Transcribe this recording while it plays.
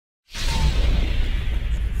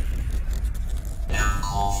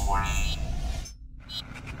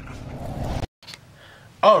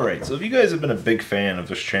Alright, so if you guys have been a big fan of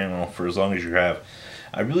this channel for as long as you have,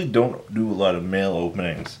 I really don't do a lot of mail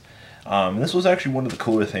openings. This was actually one of the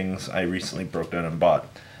cooler things I recently broke down and bought.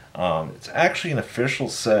 It's actually an official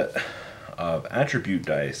set of attribute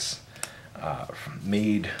dice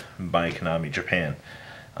made by Konami Japan.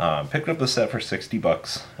 Picked up the set for 60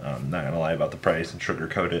 bucks. I'm not gonna lie about the price and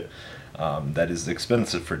sugarcoat it. That is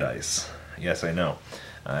expensive for dice. Yes, I know.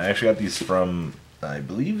 I actually got these from, I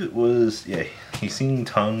believe it was, yeah, Sin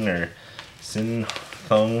Tung or Sin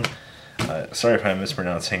Thung. Sorry if I'm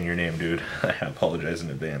mispronouncing your name, dude. I apologize in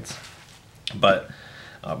advance. But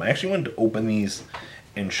I actually wanted to open these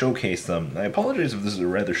and showcase them. I apologize if this is a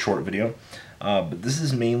rather short video, but this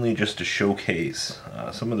is mainly just to showcase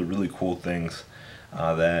some of the really cool things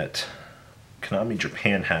that Konami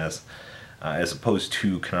Japan has as opposed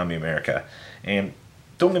to Konami America. And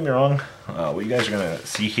don't get me wrong, what you guys are going to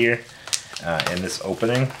see here in this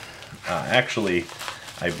opening, actually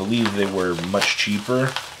I believe they were much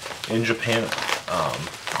cheaper in Japan.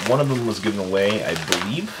 One of them was given away, I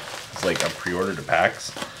believe. It's like a pre-order to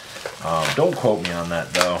PAX. Don't quote me on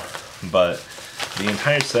that though, but the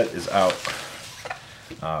entire set is out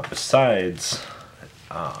besides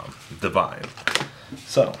Divine.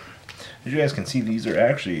 So, as you guys can see, these are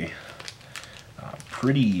actually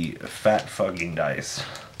pretty fat fucking dice.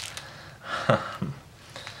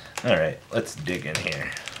 Alright, let's dig in here.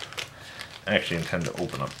 I actually intend to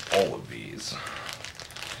open up all of these.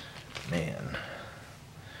 Man.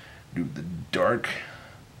 Dude, the dark,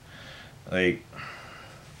 like,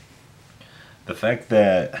 the fact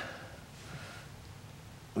that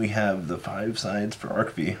we have the 5 sides for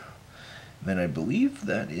ArcV, then I believe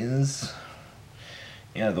that is,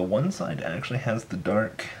 yeah, the one side actually has the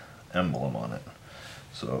dark emblem on it.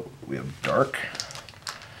 So we have dark,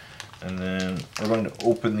 and then we're going to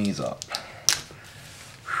open these up.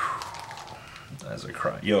 As I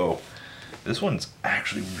cry. Yo, this one's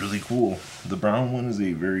actually really cool. The brown one is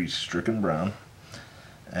a very stricken brown,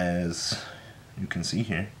 as you can see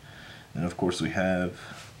here. And of course we have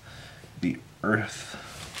the earth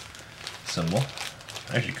symbol.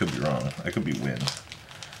 I actually could be wrong. I could be wind.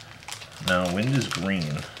 Now wind is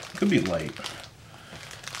green. Could be light.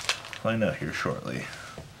 Find out here shortly.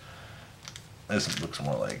 This looks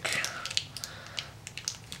more like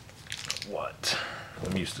what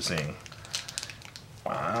I'm used to seeing.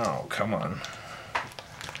 Wow, come on.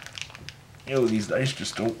 Yo, these dice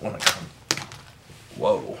just don't want to come.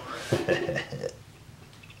 Whoa.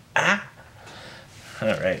 Ah!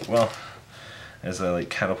 Alright, well, as I like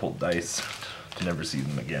catapult dice to never see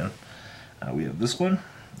them again, we have this one,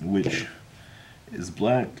 which is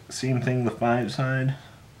black. Same thing, the 5 side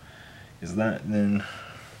is that, and then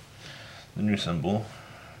the new symbol.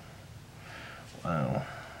 Wow.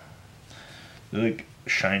 They're like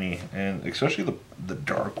shiny, and especially the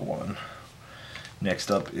dark one. Next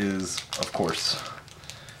up is, of course,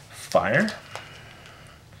 fire.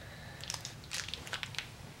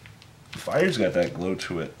 Fire's got that glow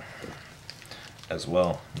to it as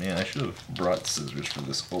well. Man, I should have brought scissors for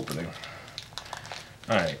this opening.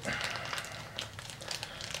 Alright.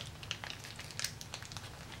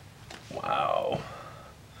 Wow.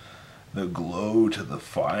 The glow to the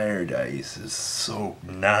fire dice is so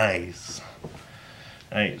nice.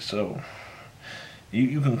 Alright, so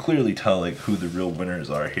you can clearly tell like who the real winners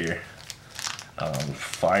are here.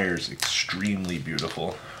 Fire's extremely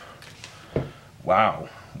beautiful. Wow,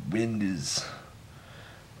 wind is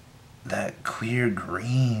that clear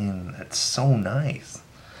green. That's so nice.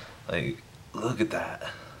 Like, look at that.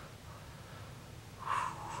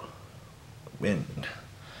 Wind.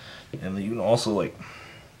 And then you can also like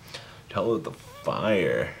tell that the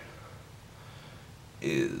fire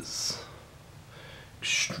is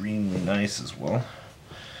extremely nice as well.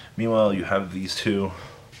 Meanwhile, you have these two,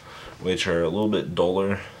 which are a little bit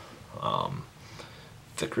duller,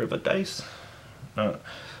 thicker of a dice. Well,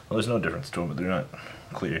 there's no difference to them, but they're not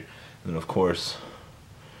clear. And then, of course,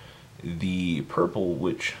 the purple,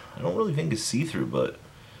 which I don't really think is see-through, but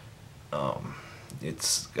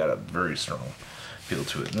it's got a very strong feel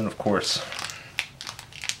to it. And then, of course,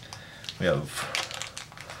 we have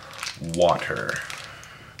water,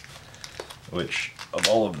 which, of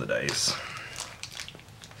all of the dice,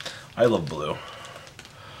 I love blue.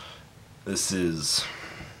 This is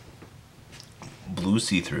blue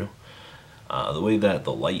see-through. The way that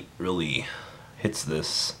the light really hits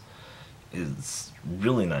this is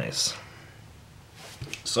really nice.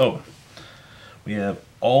 So, we have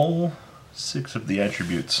all 6 of the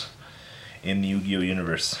attributes in the Yu-Gi-Oh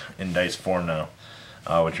universe in dice form now,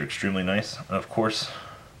 which are extremely nice. And of course,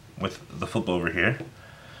 with the flip over here,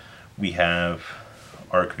 we have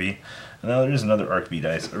Arc V. And now there is another Arc V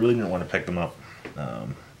dice. I really didn't want to pick them up.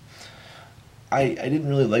 I didn't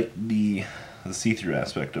really like the see-through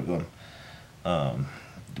aspect of them.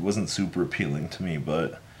 It wasn't super appealing to me,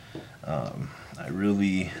 but I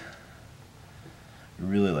really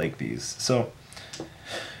like these. So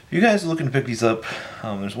if you guys are looking to pick these up,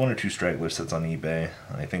 there's 1 or 2 straggler sets on eBay.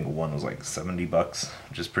 I think one was like $70,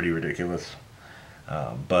 which is pretty ridiculous.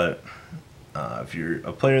 But if you're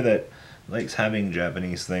a player that likes having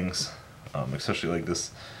Japanese things, especially like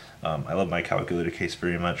this, I love my calculator case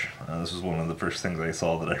very much. This was one of the first things I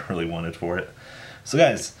saw that I really wanted for it. So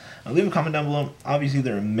guys, leave a comment down below. Obviously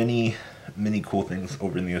there are many cool things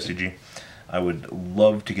over in the OCG. I would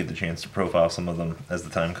love to get the chance to profile some of them as the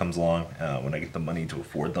time comes along, when I get the money to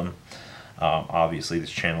afford them. Obviously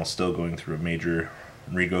this channel is still going through a major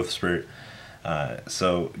regrowth spurt,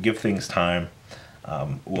 so give things time.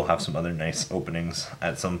 We'll have some other nice openings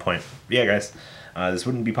at some point. But yeah guys, this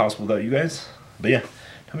wouldn't be possible without you guys. But yeah,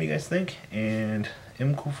 tell me what you guys think, and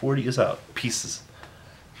MCool40 is out. Pieces.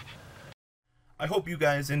 I hope you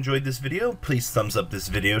guys enjoyed this video. Please thumbs up this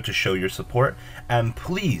video to show your support, and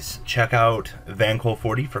please check out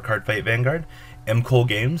VanCole40 for Cardfight Vanguard, MCool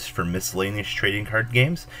Games for miscellaneous trading card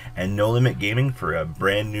games, and No Limit Gaming for a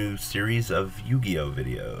brand new series of Yu-Gi-Oh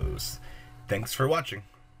videos. Thanks for watching.